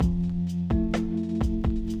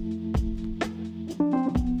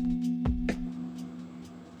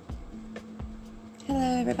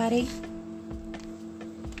everybody.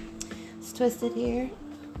 It's Twisted here.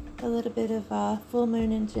 A little bit of full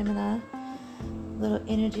moon in Gemini. A little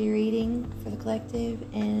energy reading for the collective.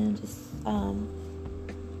 And just I'm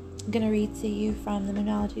going to read to you from the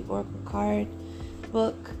Moonology Oracle card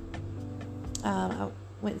book. I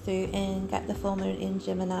went through and got the full moon in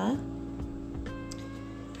Gemini.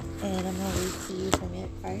 And I'm going to read to you from it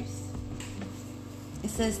first. It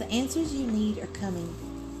says, the answers you need are coming.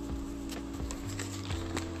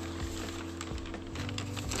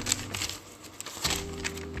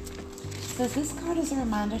 It says, this card is a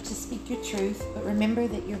reminder to speak your truth, but remember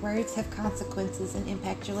that your words have consequences and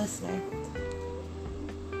impact your listener.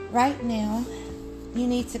 Right now, you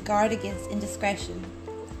need to guard against indiscretion.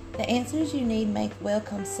 The answers you need may well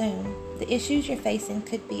come soon. The issues you're facing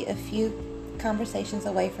could be a few conversations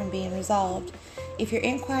away from being resolved. If you're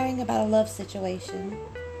inquiring about a love situation,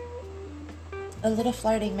 a little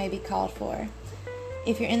flirting may be called for.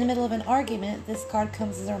 If you're in the middle of an argument, this card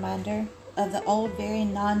comes as a reminder of the old, very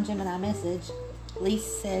non-Gemini message,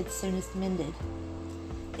 least said, soonest mended.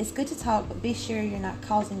 It's good to talk, but be sure you're not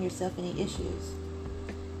causing yourself any issues.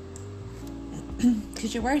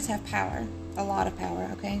 Because your words have power, a lot of power,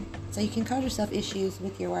 okay? So you can cause yourself issues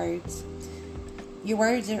with your words. Your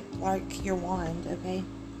words are like your wand, okay?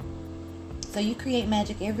 So you create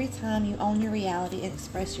magic every time you own your reality and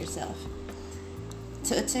express yourself.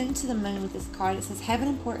 To attune to the moon with this card, it says, have an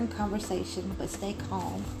important conversation, but stay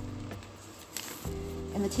calm.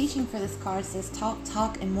 And the teaching for this card says,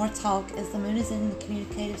 talk, and more talk, as the moon is in the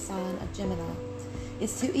communicative sign of Gemini.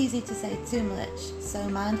 It's too easy to say too much, so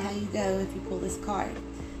mind how you go if you pull this card.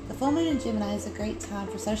 The full moon in Gemini is a great time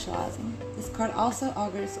for socializing. This card also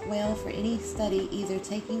augurs well for any study either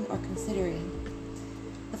taking or considering.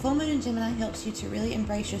 The full moon in Gemini helps you to really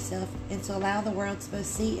embrace yourself and to allow the world to both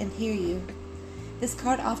see and hear you. This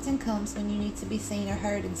card often comes when you need to be seen or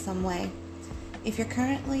heard in some way. If you're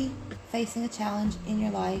currently facing a challenge in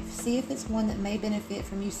your life, see if it's one that may benefit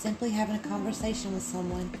from you simply having a conversation with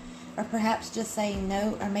someone, or perhaps just saying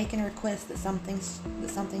no or making a request that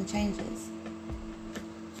something changes.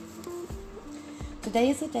 Today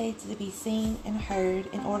is the day to be seen and heard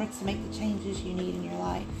in order to make the changes you need in your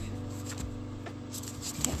life.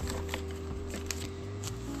 Okay.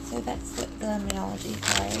 So that's what the Moonology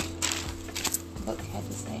card book had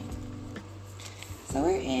to say. So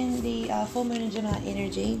we're in the full moon in Gemini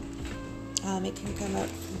energy. It can come up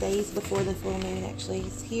days before the full moon, actually.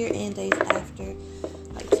 It's here and days after,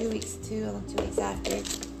 like 2 weeks after.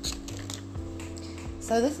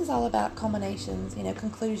 So this is all about culminations,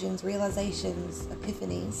 conclusions, realizations,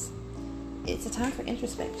 epiphanies. It's a time for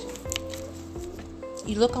introspection.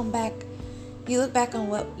 You look back on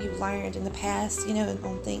what you've learned in the past, and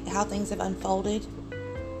on how things have unfolded.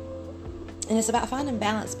 And it's about finding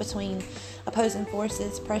balance between opposing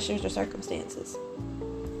forces, pressures, or circumstances.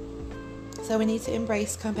 So we need to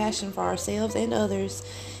embrace compassion for ourselves and others,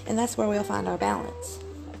 and that's where we'll find our balance.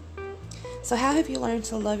 So how have you learned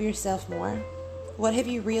to love yourself more? What have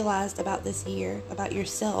you realized about this year, about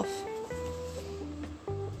yourself?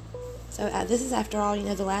 So this is, after all,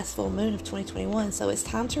 the last full moon of 2021, so it's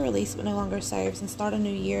time to release what no longer serves and start a new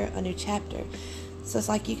year, a new chapter. So it's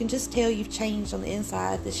like you can just tell you've changed on the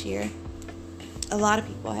inside this year. A lot of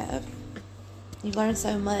people have. You've learned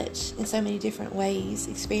so much in so many different ways,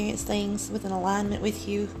 experienced things with an alignment with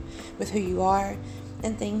you, with who you are,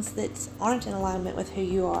 and things that aren't in alignment with who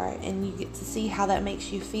you are. And you get to see how that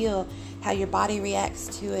makes you feel, how your body reacts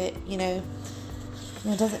to it.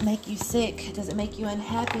 Does it make you sick? Does it make you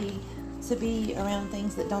unhappy to be around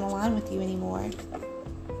things that don't align with you anymore?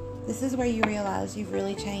 This is where you realize you've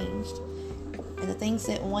really changed, and the things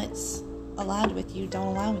that once aligned with you don't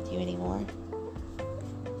align with you anymore.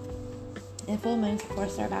 And full moons, of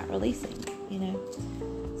course, are about releasing,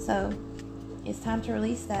 So it's time to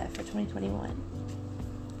release that for 2021.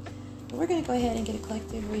 But we're going to go ahead and get a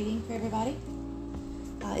collective reading for everybody.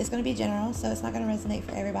 It's going to be general, so it's not going to resonate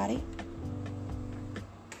for everybody.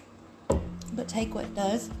 But take what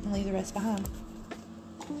does and leave the rest behind.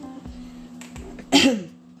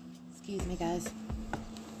 Excuse me, guys.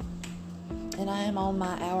 And I am on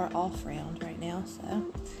my hour off round right now, so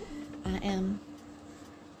I am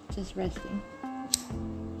just resting.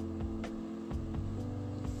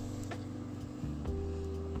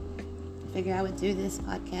 Figure I would do this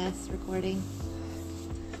podcast recording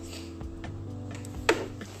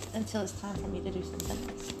until it's time for me to do something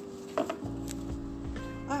else.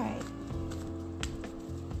 Alright.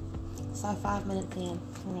 So 5 minutes in,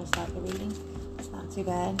 I'm going to start the reading. It's not too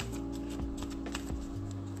bad.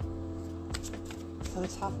 So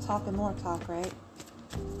it's talk and more talk, right?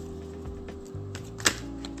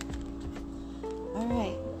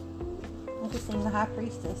 Alright. just seen the High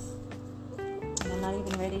Priestess. And I'm not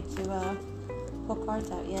even ready to pull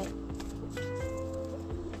cards out yet.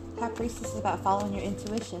 High Priestess is about following your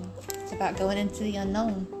intuition. It's about going into the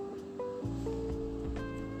unknown.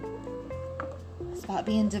 It's about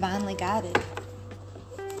being divinely guided.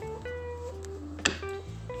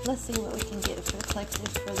 Let's see what we can get for the collective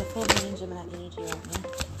for the full moon in Gemini energy right now.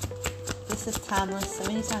 This is timeless, so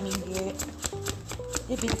anytime you hear it,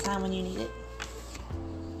 it'd be the time when you need it.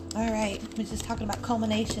 Alright, we're just talking about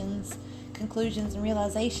culminations, conclusions, and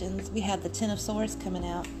realizations. We have the Ten of Swords coming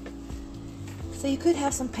out. So you could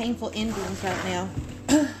have some painful endings right now.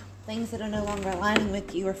 Things that are no longer aligning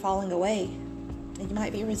with you are falling away. And you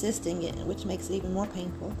might be resisting it, which makes it even more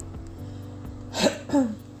painful.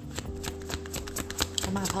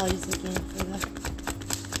 My apologies again for the...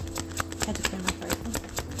 had to clear my throat.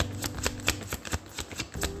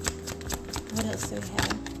 What else do we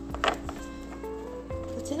have?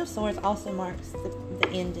 The Ten of Swords also marks the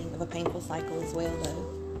ending of a painful cycle as well,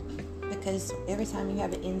 though. Because every time you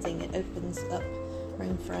have an ending, it opens up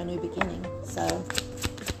room for a new beginning. So,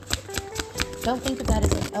 don't think of that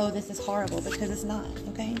as, oh, this is horrible, because it's not,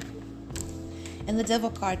 okay? And the Devil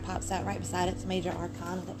card pops out right beside it. It's Major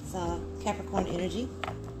Arcana. That's Capricorn energy.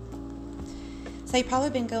 So you've probably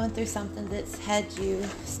been going through something that's had you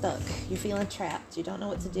stuck. You're feeling trapped. You don't know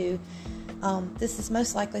what to do. This is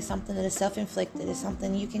most likely something that is self-inflicted. It's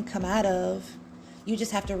something you can come out of. You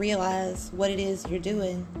just have to realize what it is you're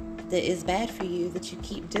doing that is bad for you, that you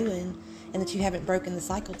keep doing, and that you haven't broken the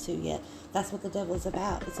cycle to yet. That's what the Devil is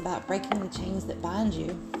about. It's about breaking the chains that bind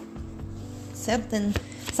you. Something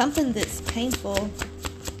that's painful,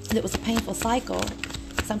 that was a painful cycle,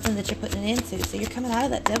 something that you're putting it into. So you're coming out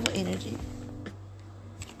of that Devil energy.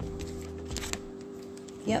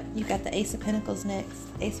 Yep, you got the Ace of Pentacles next.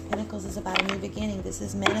 Ace of Pentacles is about a new beginning. This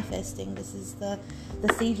is manifesting. This is the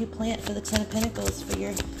seed you plant for the Ten of Pentacles, for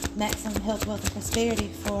your maximum health, wealth, and prosperity,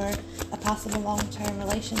 for a possible long-term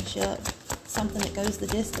relationship, something that goes the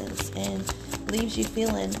distance and leaves you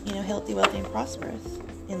feeling, healthy, wealthy, and prosperous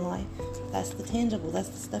in life. That's the tangible. That's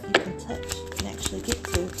the stuff you can touch and actually get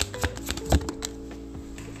to.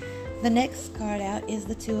 The next card out is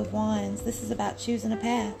the Two of Wands. This is about choosing a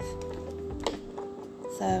path.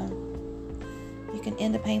 So, you can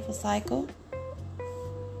end a painful cycle,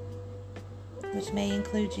 which may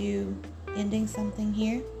include you ending something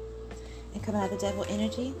here and coming out of the Devil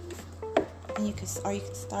energy. And you can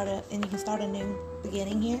start a new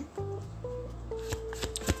beginning here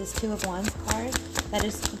with this Two of Wands card. That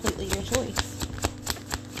is completely your choice.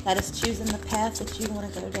 That is choosing the path that you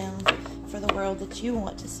want to go down for the world that you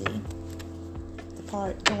want to see,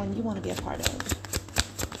 the one you want to be a part of.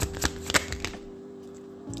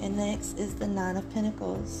 And next is the Nine of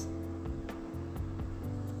Pentacles.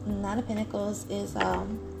 The Nine of Pentacles is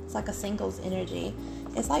it's like a singles energy.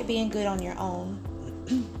 It's like being good on your own.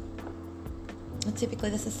 And typically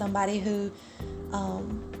this is somebody who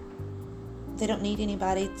they don't need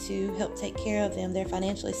anybody to help take care of them. They're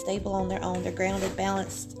financially stable on their own. They're grounded,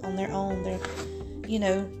 balanced on their own. They're,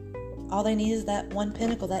 all they need is that one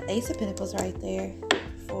pentacle, that Ace of Pentacles right there,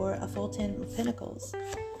 for a full 10 of Pentacles.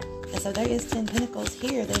 And so there is 10 Pentacles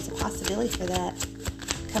here. There's a possibility for that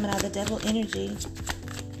coming out of the Devil energy.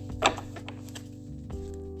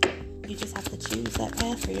 You just have to choose that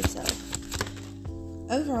path for yourself.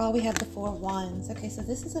 Overall, we have the Four of Wands. Okay, so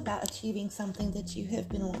this is about achieving something that you have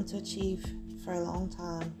been wanting to achieve for a long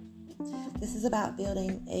time. This is about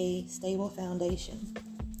building a stable foundation.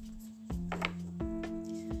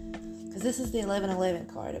 Because this is the 1111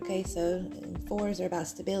 card, okay? So fours are about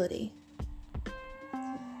stability.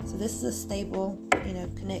 So this is a stable,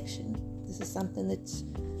 connection. This is something that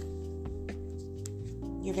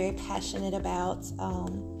you're very passionate about.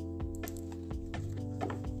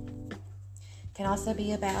 Can also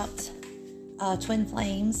be about twin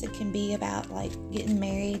flames. It can be about like getting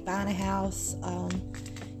married, buying a house,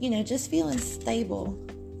 just feeling stable.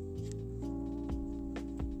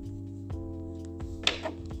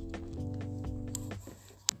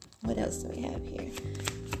 What else do we have here?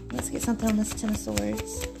 Let's get something on this Ten of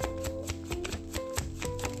Swords.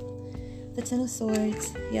 The Ten of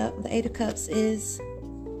Swords, yep, the Eight of Cups is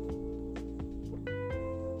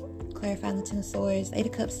clarifying the Ten of Swords. The Eight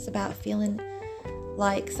of Cups is about feeling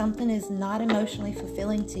like something is not emotionally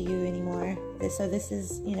fulfilling to you anymore. So this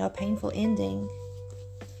is, a painful ending.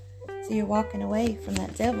 So you're walking away from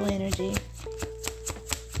that Devil energy.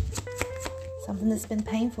 Something that's been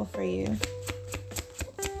painful for you.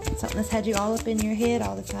 Something that's had you all up in your head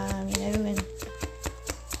all the time, and it's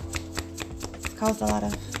caused a lot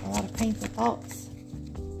of painful thoughts.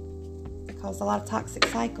 It caused a lot of toxic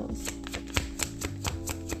cycles.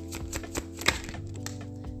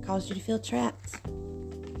 caused you to feel trapped.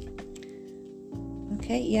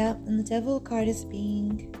 Okay, yeah, and the Devil card is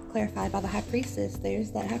being clarified by the High Priestess.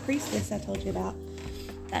 There's that High Priestess I told you about.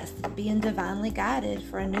 That's being divinely guided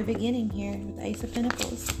for a new beginning here with the Ace of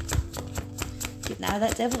Pentacles. Getting out of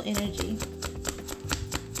that devil energy.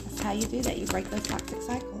 That's how you do that. You break those toxic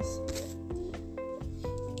cycles.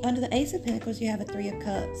 Under the Ace of Pentacles, you have a Three of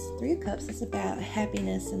Cups. Three of Cups is about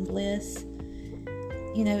happiness and bliss.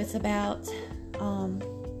 You know, it's about,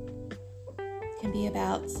 can be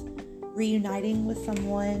about reuniting with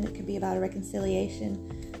someone. It could be about a reconciliation.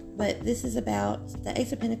 But this is about, the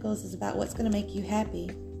Ace of Pentacles is about what's going to make you happy,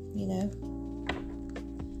 you know.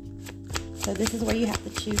 So this is where you have to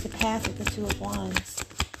choose a path with the Two of Wands.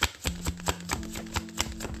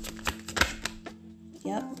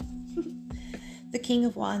 Yep. The King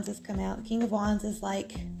of Wands has come out. The King of Wands is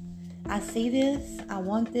like, I see this, I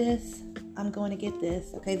want this, I'm going to get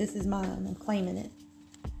this. Okay, this is mine, I'm claiming it.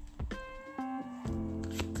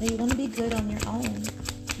 So you want to be good on your own.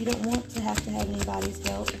 You don't want to have anybody's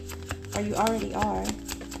help, or you already are.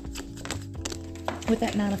 With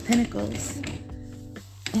that Nine of Pentacles.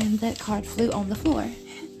 And that card flew on the floor.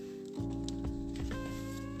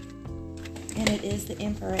 And it is the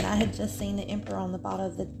Emperor. And I had just seen the Emperor on the bottom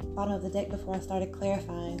of the deck before I started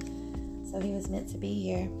clarifying. So he was meant to be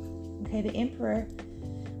here. Okay, the Emperor,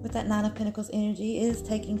 with that Nine of Pentacles energy, is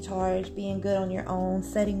taking charge, being good on your own,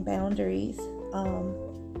 setting boundaries.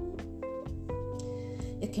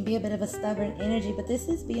 It can be a bit of a stubborn energy, but this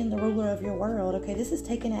is being the ruler of your world, okay? This is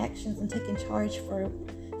taking actions and taking charge for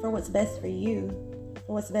what's best for you,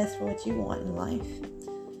 for what's best for what you want in life.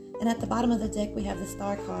 And at the bottom of the deck, we have the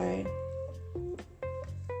Star card.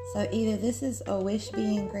 So either this is a wish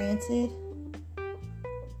being granted,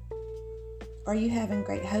 or you having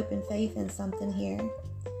great hope and faith in something here.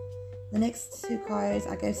 The next two cards,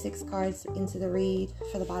 I go 6 cards into the read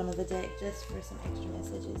for the bottom of the deck, just for some extra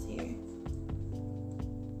messages here.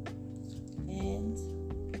 And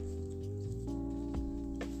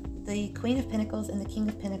the Queen of Pentacles and the King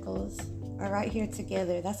of Pentacles are right here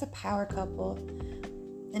together. That's a power couple.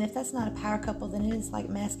 And if that's not a power couple, then it is like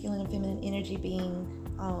masculine and feminine energy being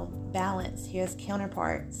balanced here as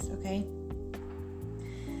counterparts, okay?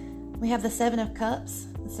 We have the Seven of Cups.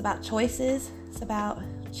 It's about choices. It's about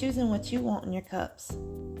choosing what you want in your cups.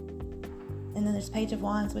 And then there's Page of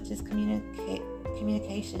Wands, which is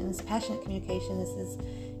communications, passionate communication. This is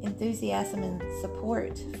enthusiasm and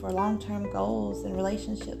support for long-term goals and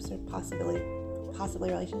relationships, or possibly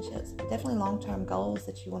relationships. Definitely long-term goals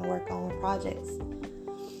that you want to work on, projects.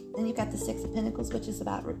 Then you've got the Six of Pentacles, which is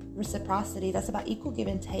about reciprocity. That's about equal give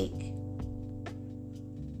and take,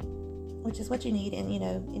 which is what you need in,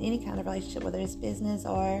 in any kind of relationship, whether it's business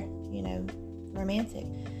or, romantic.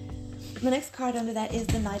 The next card under that is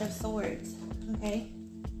the Knight of Swords, okay?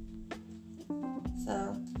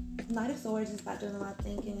 So, the Knight of Swords is about doing a lot of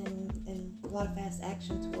thinking and a lot of fast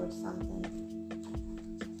action towards something.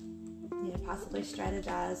 Possibly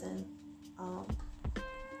strategizing how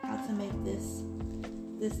to make this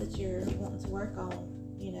that you're wanting to work on,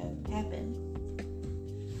 happen.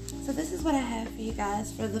 So this is what I have for you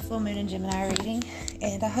guys for the full moon in Gemini reading,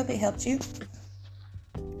 and I hope it helped you.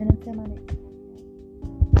 And until my next time,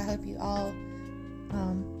 I hope you all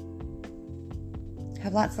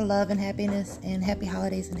have lots of love and happiness, and happy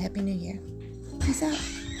holidays and happy new year. Peace out.